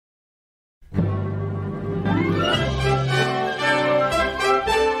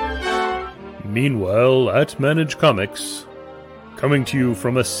Meanwhile, at Manage Comics, coming to you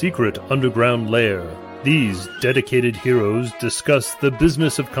from a secret underground lair, these dedicated heroes discuss the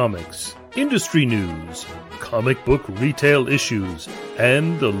business of comics, industry news, comic book retail issues,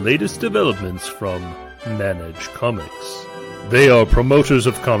 and the latest developments from Manage Comics. They are promoters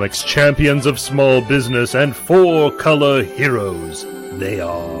of comics, champions of small business, and four-color heroes. They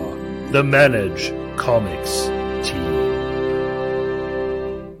are the Manage Comics team.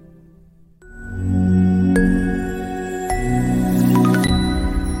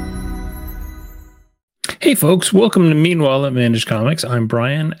 Hey folks, welcome to Meanwhile at Manage Comics. I'm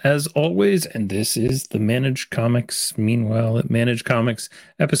Brian, as always, and this is the Manage Comics Meanwhile at Manage Comics,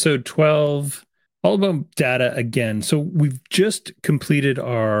 episode 12, all about data again. So we've just completed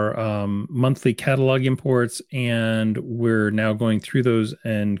our monthly catalog imports, and we're now going through those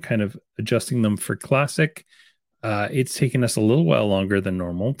and kind of adjusting them for Classic. It's taken us a little while longer than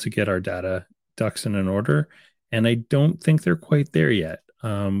normal to get our data ducks in an order, and I don't think they're quite there yet.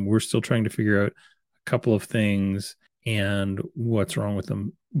 We're still trying to figure out couple of things and what's wrong with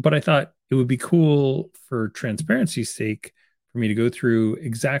them. But I thought it would be cool for transparency's sake for me to go through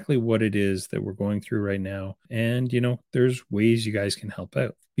exactly what it is that we're going through right now. And, there's ways you guys can help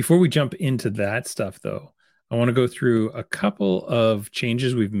out. Before we jump into that stuff, though, I want to go through a couple of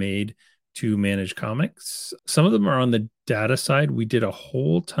changes we've made to Manage Comics. Some of them are on the data side. We did a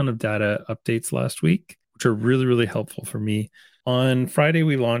whole ton of data updates last week, which are really, really helpful for me. On Friday,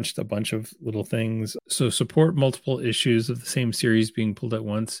 we launched a bunch of little things. So support multiple issues of the same series being pulled at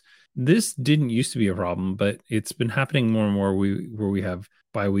once. This didn't used to be a problem, but it's been happening more and more where we have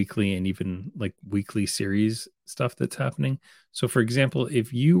bi-weekly and even like weekly series stuff that's happening. So for example,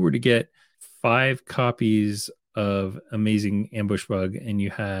 if you were to get 5 copies of Amazing Ambush Bug and you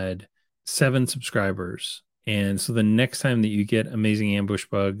had 7 subscribers, and so the next time that you get Amazing Ambush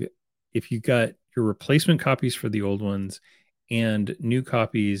Bug, if you got your replacement copies for the old ones and new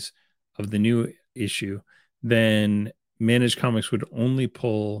copies of the new issue, then Managed Comics would only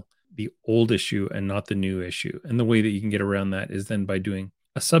pull the old issue and not the new issue. And the way that you can get around that is then by doing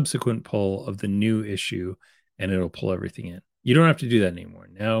a subsequent pull of the new issue, and it'll pull everything in. You don't have to do that anymore.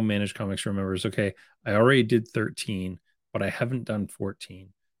 Now Managed Comics remembers, okay, I already did 13, but I haven't done 14.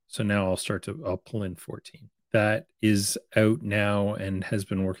 So now I'll pull in 14. That is out now and has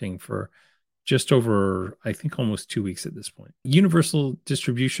been working for just over, I think, almost 2 weeks at this point. Universal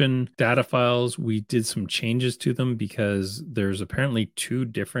distribution data files, we did some changes to them because there's apparently 2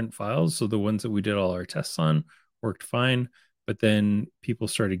 different files. So the ones that we did all our tests on worked fine, but then people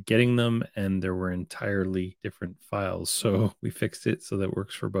started getting them and there were entirely different files. So we fixed it so that it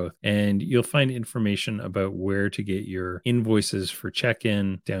works for both. And you'll find information about where to get your invoices for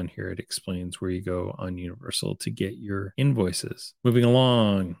check-in. Down here, it explains where you go on Universal to get your invoices. Moving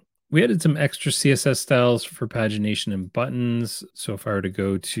along. We added some extra CSS styles for pagination and buttons. So if I were to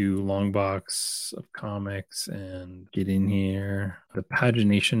go to Longbox of Comics and get in here, the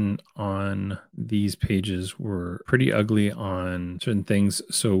pagination on these pages were pretty ugly on certain things.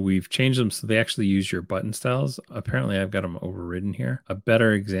 So we've changed them so they actually use your button styles. Apparently I've got them overridden here. A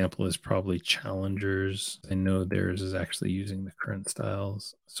better example is probably Challengers. I know theirs is actually using the current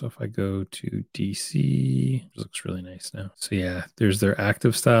styles. So if I go to DC, it looks really nice now. So yeah, there's their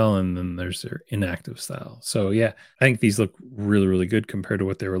active style and then there's their inactive style. So yeah, I think these look really, really good compared to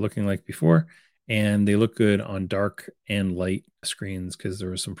what they were looking like before. And they look good on dark and light screens because there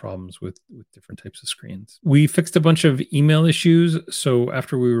were some problems with different types of screens. We fixed a bunch of email issues. So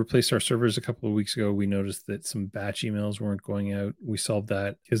after we replaced our servers a couple of weeks ago, we noticed that some batch emails weren't going out. We solved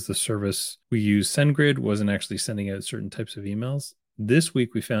that because the service we use, SendGrid, wasn't actually sending out certain types of emails. This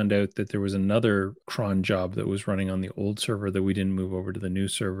week, we found out that there was another cron job that was running on the old server that we didn't move over to the new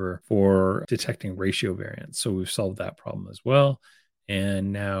server for detecting ratio variants. So we've solved that problem as well.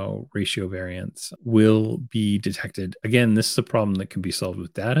 And now ratio variants will be detected. Again, this is a problem that can be solved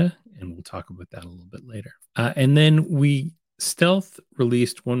with data, and we'll talk about that a little bit later. And then we stealth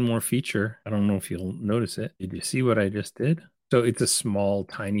released one more feature. I don't know if you'll notice it. Did you see what I just did? So it's a small,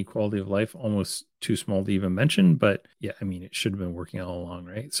 tiny quality of life, almost too small to even mention. But yeah, I mean, it should have been working all along,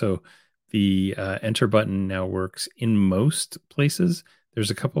 right? So the enter button now works in most places.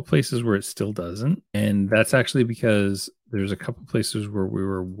 There's a couple places where it still doesn't. And that's actually because there's a couple places where we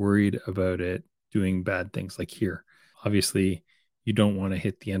were worried about it doing bad things, like here. Obviously, you don't want to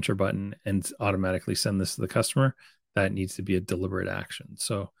hit the enter button and automatically send this to the customer. That needs to be a deliberate action.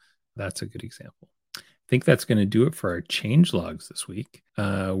 So that's a good example. I think that's going to do it for our change logs this week.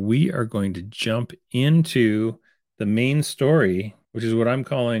 We are going to jump into the main story, which is what I'm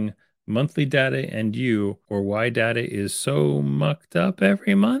calling monthly data and you, or why data is so mucked up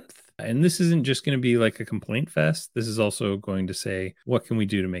every month. And this isn't just going to be like a complaint fest. This is also going to say, what can we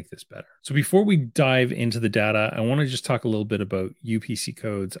do to make this better? So before we dive into the data, I want to just talk a little bit about UPC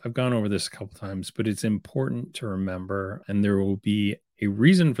codes. I've gone over this a couple times, but it's important to remember, and there will be a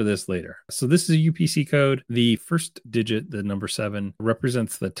reason for this later. So this is a UPC code. The first digit, the number 7,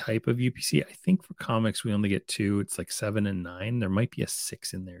 represents the type of UPC. I think for comics, we only get 2. It's like 7 and 9. There might be a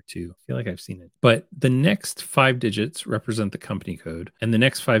 6 in there too. I feel like I've seen it. But the next 5 digits represent the company code. And the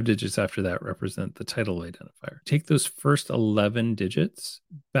next 5 digits after that represent the title identifier. Take those first 11 digits.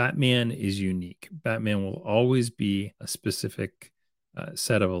 Batman is unique. Batman will always be a specific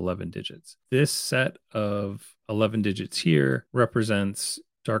set of 11 digits. This set of 11 digits here represents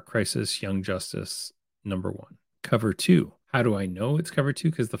Dark Crisis, Young Justice, number 1. Cover 2. How do I know it's cover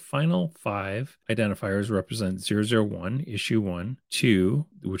 2? Because the final 5 identifiers represent 001, issue 1, 2,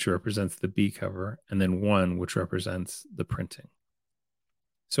 which represents the B cover, and then 1, which represents the printing.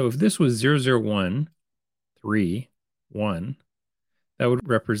 So if this was 001, 3, 1, that would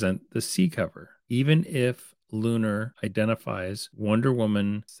represent the C cover. Even if Lunar identifies Wonder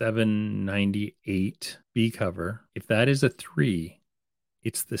Woman 798 B cover, if that is a 3,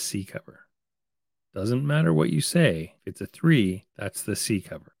 it's the C cover. Doesn't matter what you say. If it's a 3, that's the C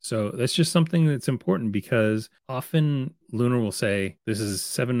cover. So that's just something that's important, because often Lunar will say this is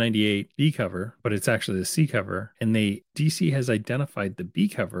 798 B cover, but it's actually the C cover. And DC has identified the B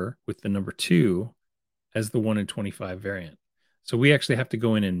cover with the number 2 as the 1 in 25 variant. So we actually have to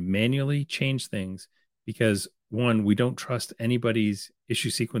go in and manually change things, because 1, we don't trust anybody's issue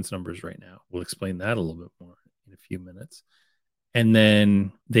sequence numbers right now. We'll explain that a little bit more in a few minutes. And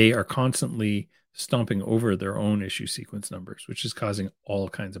then they are constantly stomping over their own issue sequence numbers, which is causing all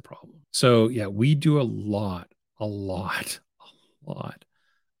kinds of problems. So yeah, we do a lot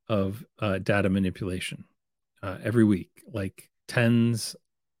of data manipulation every week, like tens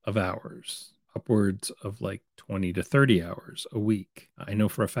of hours, upwards of like 20 to 30 hours a week. I know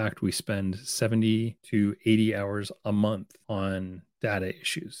for a fact we spend 70 to 80 hours a month on data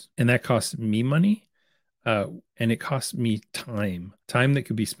issues, and that costs me money. And it costs me time that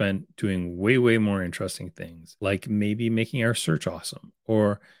could be spent doing way more interesting things, like maybe making our search awesome,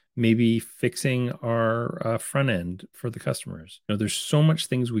 or maybe fixing our front end for the customers. There's so much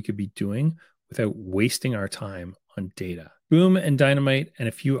things we could be doing without wasting our time on data. Boom and Dynamite and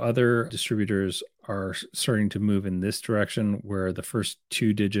a few other distributors are starting to move in this direction, where the first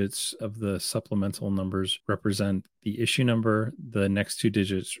 2 digits of the supplemental numbers represent the issue number, the next 2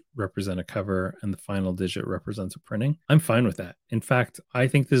 digits represent a cover, and the final digit represents a printing. I'm fine with that. In fact, I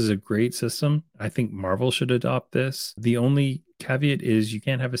think this is a great system. I think Marvel should adopt this. The only caveat is you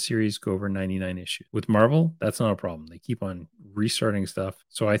can't have a series go over 99 issues. With Marvel, that's not a problem. They keep on restarting stuff.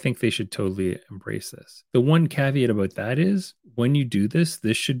 So I think they should totally embrace this. The one caveat about that is when you do this,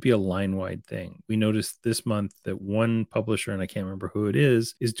 this should be a line-wide thing. We noticed this month that one publisher, and I can't remember who it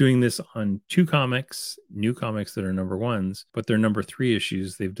is doing this on 2 comics, new comics that are number 1s, but they're number 3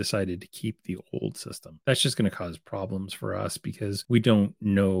 issues. They've decided to keep the old system. That's just going to cause problems for us because we don't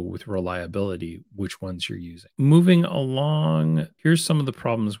know with reliability which ones you're using. Moving along, here's some of the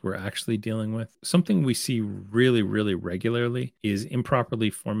problems we're actually dealing with. Something we see really regularly is improperly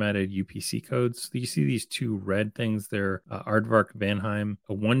formatted UPC codes. You see these 2 red things. They're Aardvark Vanheim,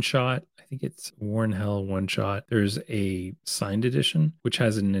 a one-shot. I think it's Warren Hell one-shot. There's a signed edition, which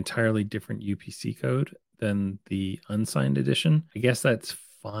has an entirely different UPC code than the unsigned edition. I guess that's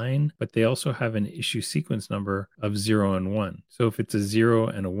fine, but they also have an issue sequence number of 0 and 1. So if it's a 0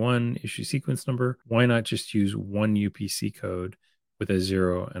 and a 1 issue sequence number, why not just use one UPC code with a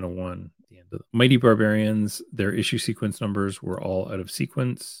 0 and a 1 at the end of it? Mighty Barbarians, their issue sequence numbers were all out of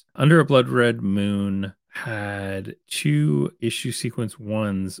sequence. Under a Blood Red Moon had 2 issue sequence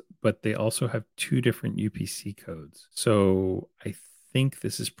 1s, but they also have 2 different UPC codes. So I think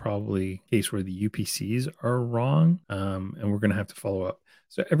this is probably a case where the UPCs are wrong, and we're going to have to follow up.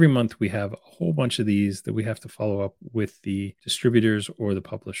 So every month we have a whole bunch of these that we have to follow up with the distributors or the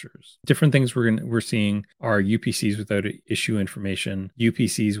publishers. Different things we're seeing are UPCs without issue information,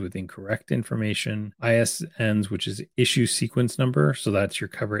 UPCs with incorrect information, ISNs, which is issue sequence number. So that's your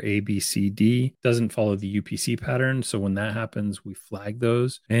cover A, B, C, D, doesn't follow the UPC pattern. So when that happens, we flag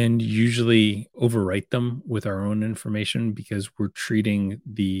those and usually overwrite them with our own information because we're treating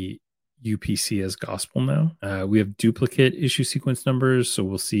the UPC as gospel now. We have duplicate issue sequence numbers, so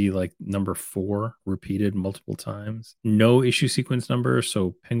we'll see like number 4 repeated multiple times. No issue sequence number,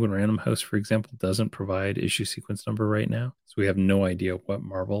 so Penguin Random House, for example, doesn't provide issue sequence number right now, so we have no idea what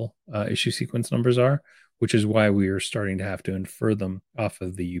Marvel issue sequence numbers are. which is why we are starting to have to infer them off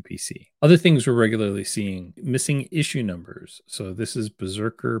of the UPC. Other things we're regularly seeing: missing issue numbers. So this is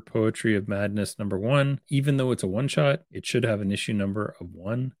Berserker Poetry of Madness #1. Even though it's a one-shot, it should have an issue number of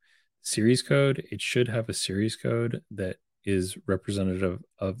 1. Series code, it should have a series code that is representative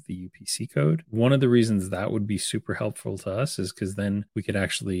of the UPC code. One of the reasons that would be super helpful to us is because then we could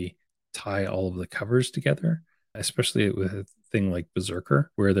actually tie all of the covers together, especially with a thing like Berserker,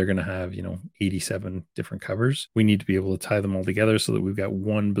 where they're going to have, 87 different covers. We need to be able to tie them all together so that we've got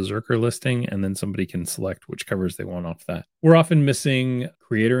one Berserker listing, and then somebody can select which covers they want off that. We're often missing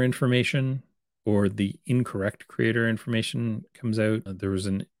creator information, or the incorrect creator information comes out. There was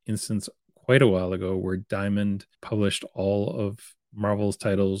an instance quite a while ago where Diamond published all of Marvel's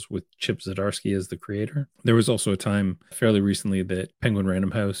titles with Chip Zdarsky as the creator. There was also a time fairly recently that Penguin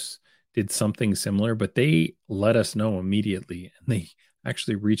Random House did something similar, but they let us know immediately, and they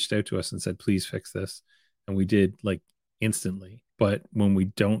actually reached out to us and said, please fix this. And we did, like, instantly. But when we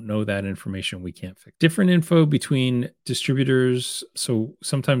don't know that information, we can't fix different info between distributors. So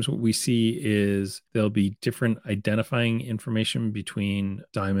sometimes what we see is there'll be different identifying information between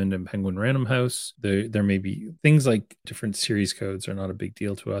Diamond and Penguin Random House. There may be things like different series codes are not a big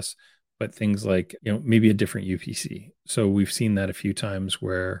deal to us, but things like, maybe a different UPC. So we've seen that a few times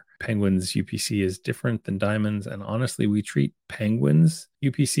where Penguin's UPC is different than Diamond's. And honestly, we treat Penguin's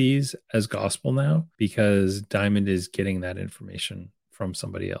UPCs as gospel now because Diamond is getting that information from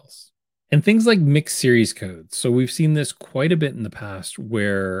somebody else. And things like mixed series codes. So we've seen this quite a bit in the past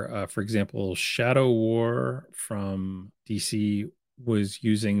where, for example, Shadow War from DC was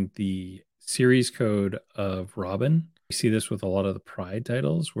using the series code of Robin. We see this with a lot of the Pride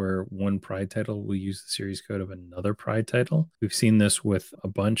titles where one Pride title will use the series code of another Pride title. We've seen this with a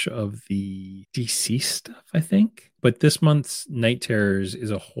bunch of the DC stuff, I think. But this month's Night Terrors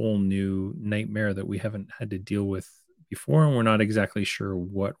is a whole new nightmare that we haven't had to deal with before, and we're not exactly sure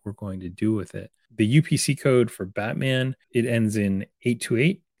what we're going to do with it. The UPC code for Batman, it ends in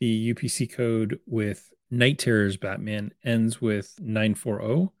 828. The UPC code with Night Terrors Batman ends with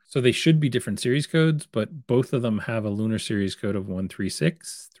 940. So they should be different series codes, but both of them have a lunar series code of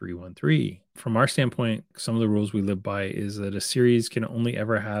 136313. From our standpoint, some of the rules we live by is that a series can only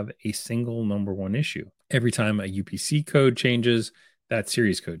ever have a single #1 issue. Every time a UPC code changes, that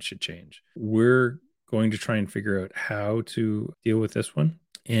series code should change. We're going to try and figure out how to deal with this one.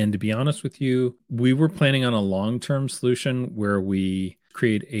 And to be honest with you, we were planning on a long-term solution where we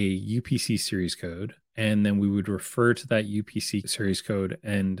create a UPC series code, and then we would refer to that UPC series code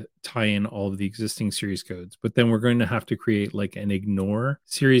and tie in all of the existing series codes. But then we're going to have to create like an ignore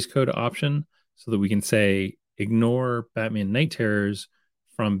series code option so that we can say ignore Batman Night Terrors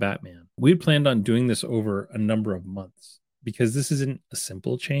from Batman. We had planned on doing this over a number of months because this isn't a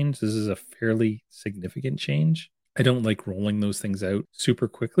simple change. This is a fairly significant change. I don't like rolling those things out super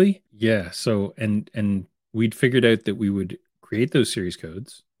quickly. Yeah. So, and we'd figured out that we would create those series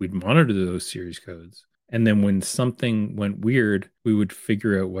codes. We'd monitor those series codes. And then when something went weird, we would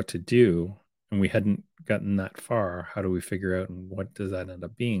figure out what to do. And we hadn't gotten that far. How do we figure out, and what does that end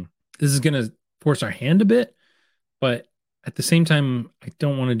up being? This is going to force our hand a bit, but at the same time, I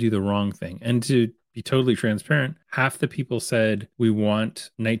don't want to do the wrong thing. And to be totally transparent, half the people said we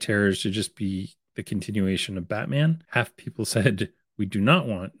want Night Terrors to just be the continuation of Batman. Half people said we do not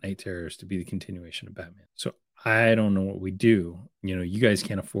want Night Terrors to be the continuation of Batman. So I don't know what we do. You guys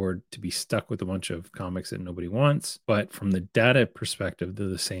can't afford to be stuck with a bunch of comics that nobody wants. But from the data perspective, they're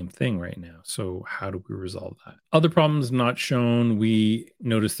the same thing right now. So how do we resolve that? Other problems not shown. We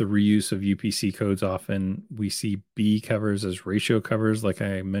notice the reuse of UPC codes often. We see B covers as ratio covers, like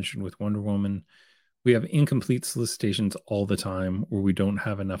I mentioned with Wonder Woman. We have incomplete solicitations all the time where we don't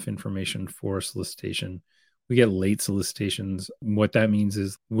have enough information for a solicitation. We get late solicitations. What that means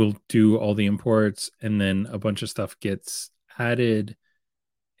is we'll do all the imports and then a bunch of stuff gets added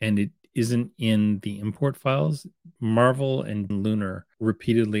and it isn't in the import files. Marvel and Lunar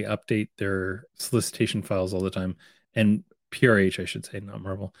repeatedly update their solicitation files all the time. And PRH, I should say, not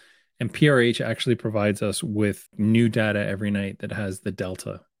Marvel. And PRH actually provides us with new data every night that has the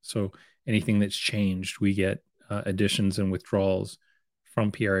delta. So anything that's changed, we get additions and withdrawals from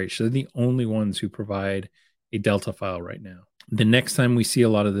PRH. So they're the only ones who provide a delta file right now. The next time we see a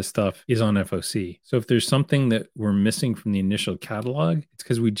lot of this stuff is on FOC. So if there's something that we're missing from the initial catalog, it's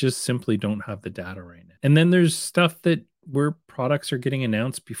because we just simply don't have the data right now. And then there's stuff that where products are getting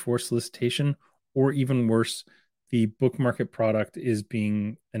announced before solicitation, or even worse, the book market product is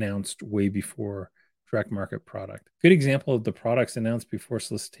being announced way before direct market product. Good example of the products announced before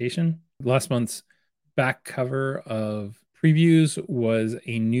solicitation. Last month's back cover of previews was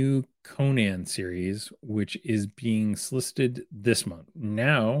a new Conan series, which is being solicited this month.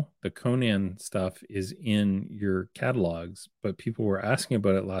 Now, the Conan stuff is in your catalogs, but people were asking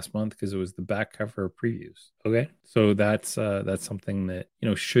about it last month because it was the back cover of previews. Okay, so that's something that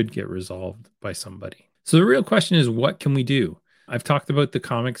should get resolved by somebody. So the real question is, what can we do? I've talked about the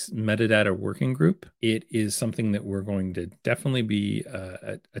comics metadata working group. It is something that we're going to definitely be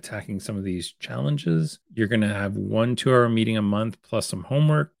attacking some of these challenges. You're going to have 1 2 hour meeting a month plus some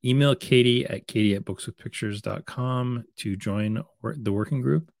homework. Email Katie at bookswithpictures.com to join the working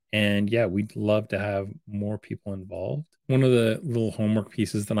group. And yeah, we'd love to have more people involved. One of the little homework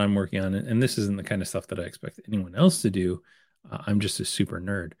pieces that I'm working on, and this isn't the kind of stuff that I expect anyone else to do, I'm just a super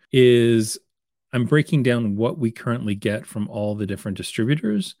nerd, is I'm breaking down what we currently get from all the different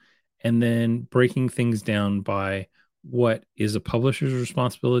distributors and then breaking things down by what is a publisher's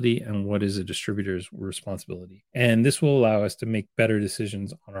responsibility and what is a distributor's responsibility. And this will allow us to make better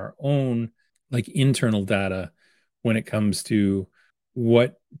decisions on our own, like internal data, when it comes to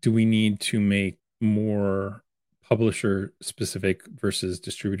what do we need to make more publisher specific versus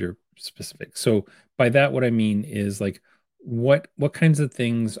distributor specific. So by that, what I mean is like what kinds of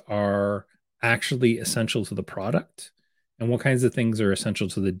things are actually essential to the product and what kinds of things are essential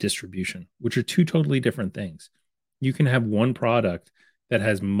to the distribution, which are two totally different things. You can have one product that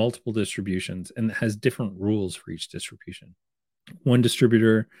has multiple distributions and has different rules for each distribution. One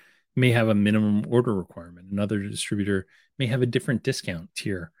distributor may have a minimum order requirement. Another distributor may have a different discount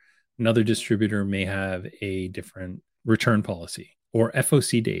tier. Another distributor may have a different return policy or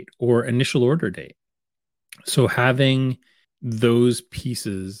FOC date or initial order date. So having those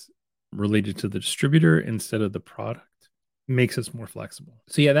pieces related to the distributor instead of the product makes us more flexible.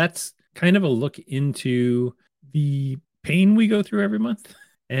 So yeah, that's kind of a look into the pain we go through every month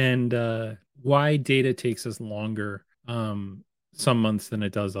and why data takes us longer some months than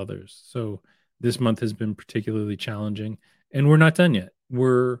it does others. So this month has been particularly challenging and we're not done yet.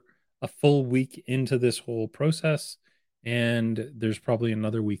 We're a full week into this whole process and there's probably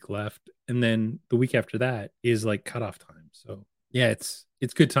another week left. And then the week after that is like cutoff time. So yeah, it's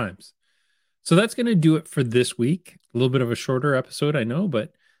good times. So that's going to do it for this week. A little bit of a shorter episode, I know,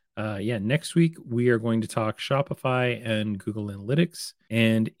 but yeah, next week we are going to talk Shopify and Google Analytics.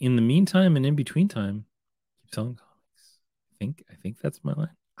 And in the meantime and in between time, keep selling comics. I think that's my line.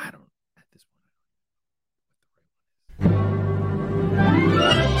 I don't at this point.